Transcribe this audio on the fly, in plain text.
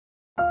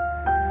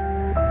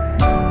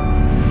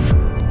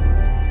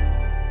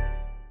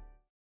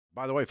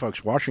By the way,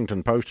 folks,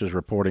 Washington Post is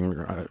reporting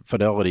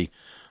Fidelity,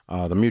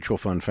 the mutual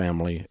fund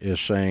family, is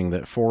saying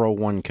that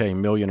 401k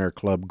Millionaire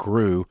Club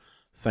grew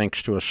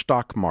thanks to a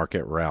stock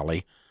market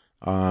rally.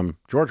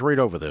 George, read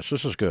over this.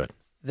 This is good.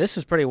 This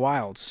is pretty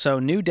wild. So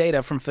new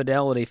data from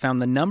Fidelity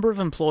found the number of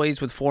employees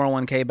with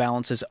 401k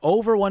balances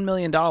over $1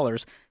 million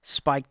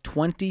spiked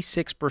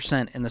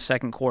 26% in the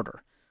second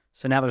quarter.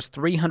 So now there's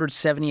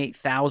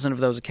 378,000 of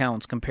those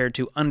accounts compared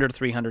to under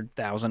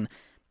 300,000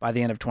 by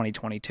the end of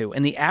 2022.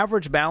 And the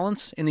average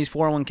balance in these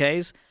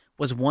 401ks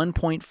was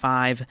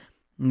 $1.5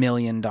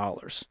 million.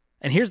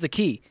 And here's the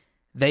key.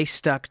 They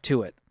stuck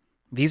to it.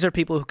 These are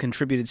people who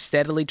contributed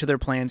steadily to their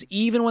plans,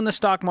 even when the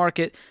stock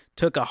market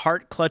took a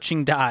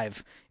heart-clutching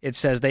dive. It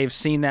says they've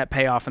seen that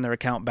payoff in their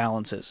account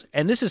balances.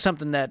 And this is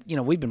something that,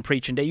 we've been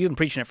preaching. Dave, you've been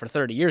preaching it for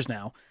 30 years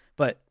now.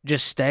 But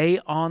just stay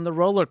on the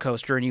roller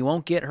coaster and you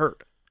won't get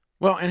hurt.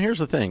 Well, and here's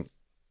the thing.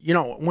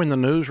 When the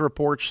news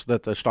reports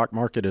that the stock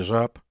market is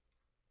up,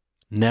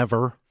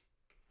 never.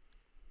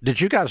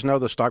 Did you guys know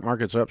the stock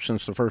market's up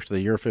since the first of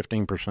the year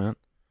 15%?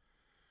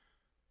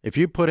 If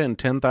you put in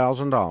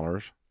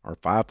 $10,000 or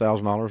 $5,000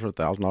 or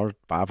 $1,000,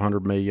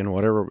 $500 million,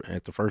 whatever,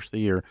 at the first of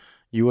the year,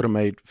 you would have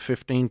made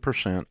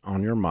 15%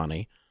 on your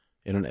money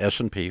in an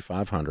S&P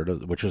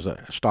 500, which is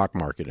a stock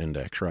market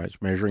index, right?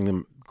 It's measuring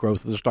the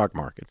growth of the stock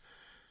market,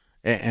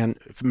 and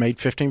made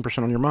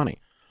 15% on your money.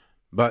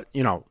 But,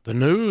 the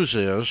news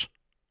is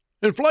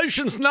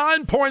inflation's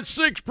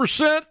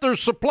 9.6%,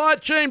 there's supply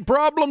chain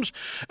problems,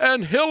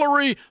 and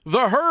Hillary,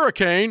 the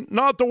hurricane,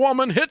 not the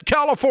woman, hit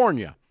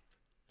California.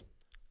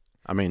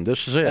 I mean,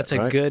 this is it. That's a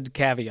right? good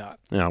caveat.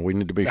 Yeah, we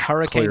need to be the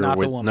hurricane, clear not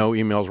with the woman. No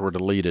emails were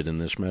deleted in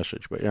this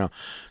message. But, yeah.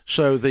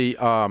 So,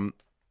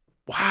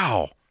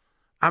 wow.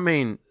 I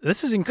mean,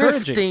 this is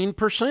encouraging.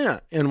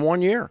 15% in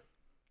 1 year.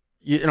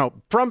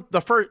 From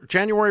the first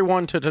January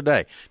 1 to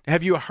today.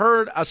 Have you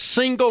heard a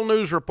single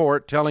news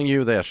report telling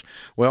you this?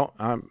 Well,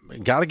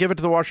 got to give it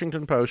to the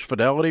Washington Post.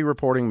 Fidelity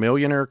reporting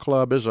Millionaire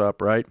Club is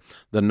up, right?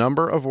 The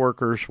number of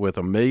workers with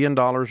 $1 million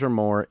or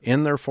more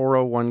in their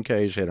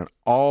 401ks hit an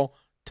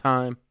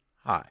all-time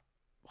high.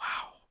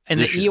 Wow. And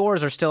the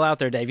Eeyores are still out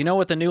there, Dave. You know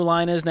what the new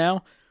line is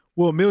now?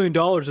 Well, $1 million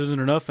isn't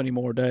enough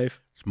anymore,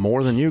 Dave. It's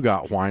more than you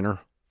got, whiner.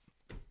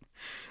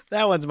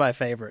 That one's my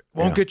favorite.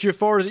 Won't get you as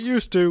far as it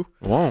used to.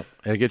 Won't.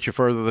 It'll get you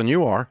further than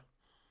you are.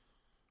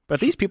 But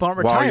these people aren't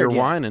retired while you're yet,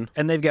 whining.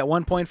 And they've got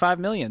 $1.5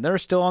 million. They're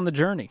still on the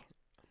journey.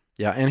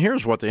 Yeah, and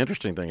here's what the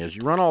interesting thing is.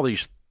 You run all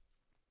these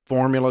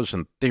formulas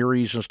and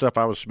theories and stuff.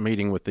 I was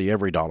meeting with the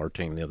Every Dollar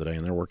team the other day,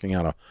 and they're working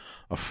out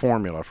a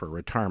formula for a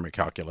retirement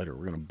calculator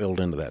we're going to build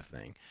into that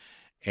thing.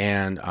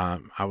 And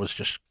I was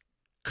just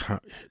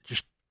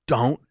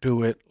don't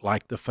do it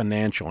like the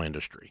financial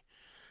industry.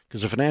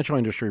 Because the financial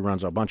industry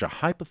runs a bunch of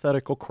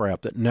hypothetical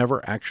crap that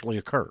never actually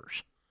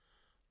occurs.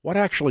 What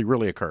actually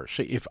really occurs?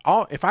 See, if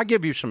I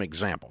give you some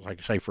examples,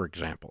 like say, for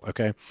example,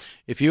 okay,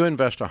 if you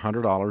invest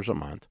 $100 a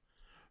month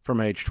from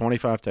age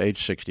 25 to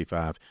age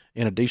 65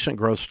 in a decent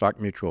growth stock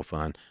mutual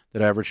fund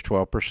that averaged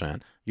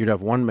 12%, you'd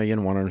have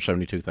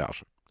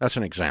 $1,172,000. That's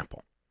an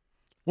example.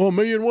 Well,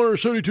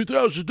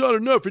 $1,172,000 is not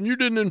enough, and you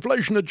didn't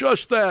inflation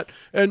adjust that.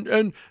 And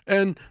is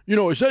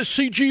that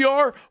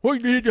CGR?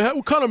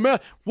 What kind of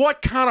math?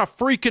 What kind of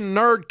freaking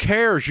nerd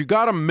cares? You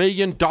got $1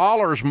 million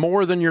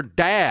more than your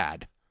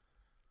dad,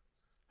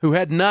 who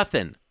had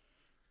nothing.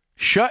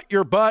 Shut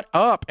your butt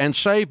up and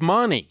save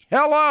money.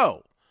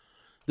 Hello.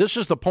 This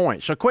is the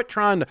point. So quit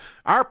trying to.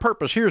 Our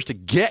purpose here is to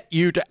get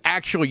you to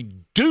actually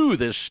do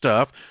this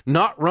stuff,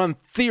 not run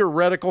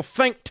theoretical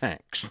think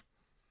tanks.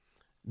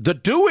 The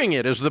doing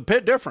it is the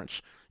big difference.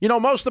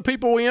 Most of the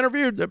people we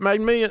interviewed that had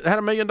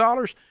 $1 million,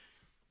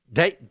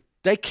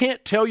 they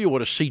can't tell you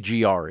what a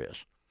CGR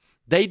is.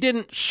 They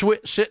didn't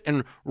sit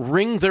and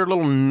wring their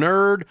little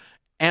nerd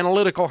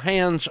analytical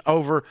hands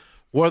over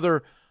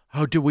whether,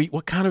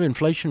 what kind of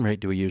inflation rate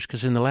do we use?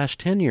 Because in the last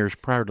 10 years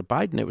prior to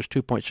Biden, it was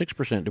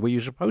 2.6%. Do we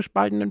use a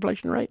post-Biden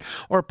inflation rate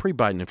or a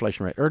pre-Biden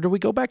inflation rate? Or do we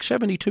go back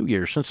 72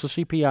 years since the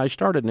CPI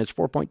started and it's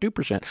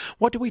 4.2%?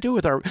 What do we do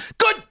with our...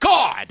 Good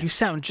God! You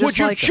sound just Would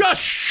you like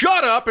just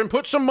shut up and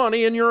put some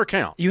money in your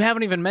account? You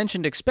haven't even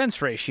mentioned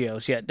expense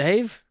ratios yet,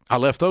 Dave. I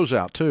left those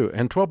out, too.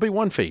 And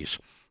 12B1 fees.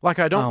 Like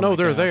I don't know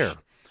they're there.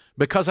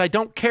 Because I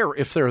don't care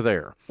if they're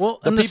there. Well,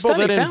 the people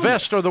that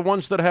invest are the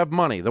ones that have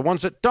money. The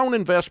ones that don't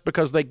invest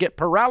because they get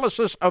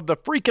paralysis of the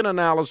freaking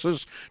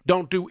analysis,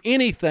 don't do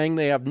anything.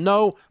 They have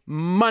no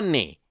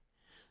money.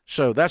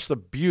 So that's the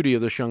beauty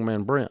of this young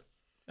man, Brent.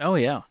 Oh,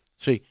 yeah.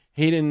 See,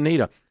 he didn't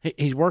need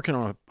he's working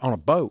on a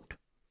boat.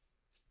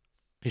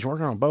 He's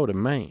working on a boat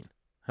in Maine.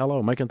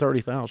 Hello, making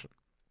 $30,000.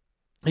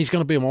 He's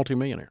going to be a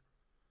multimillionaire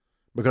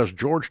because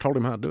George told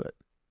him how to do it.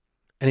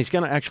 And he's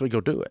going to actually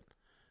go do it.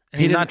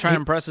 And he's not trying to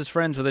impress his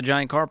friends with a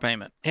giant car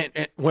payment.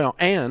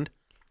 And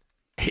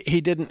he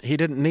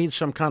didn't need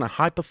some kind of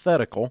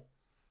hypothetical,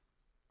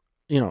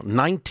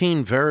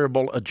 19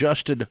 variable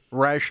adjusted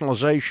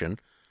rationalization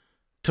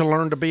to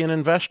learn to be an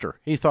investor.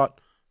 He thought,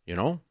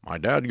 my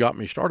dad got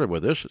me started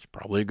with this. It's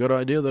probably a good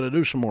idea that I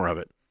do some more of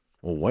it.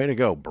 Well, way to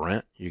go,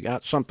 Brent. You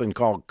got something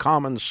called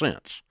common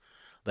sense.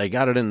 They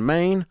got it in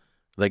Maine.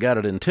 They got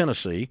it in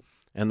Tennessee,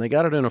 and they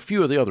got it in a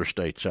few of the other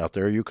states out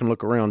there. You can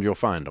look around, you'll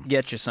find them.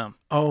 Get you some.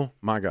 Oh,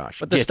 my gosh.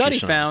 But the study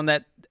found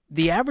that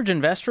the average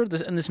investor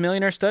in this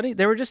millionaire study,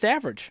 they were just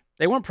average.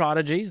 They weren't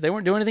prodigies. They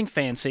weren't doing anything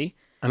fancy.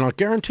 And I'll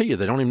guarantee you,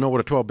 they don't even know what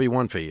a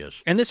 12B1 fee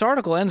is. And this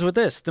article ends with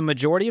this. The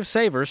majority of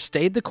savers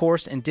stayed the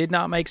course and did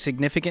not make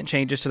significant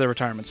changes to their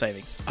retirement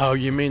savings. Oh,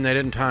 you mean they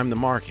didn't time the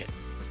market?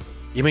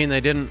 You mean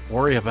they didn't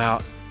worry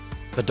about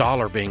the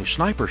dollar being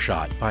sniper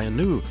shot by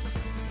a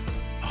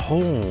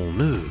whole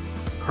new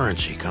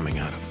currency coming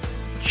out of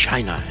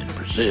China and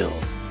Brazil?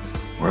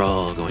 We're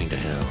all going to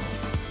hell.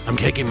 I'm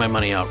taking my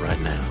money out right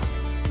now.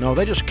 No,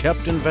 they just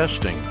kept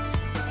investing.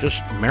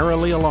 Just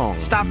merrily along.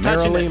 Stop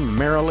touching it.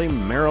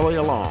 Merrily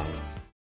along.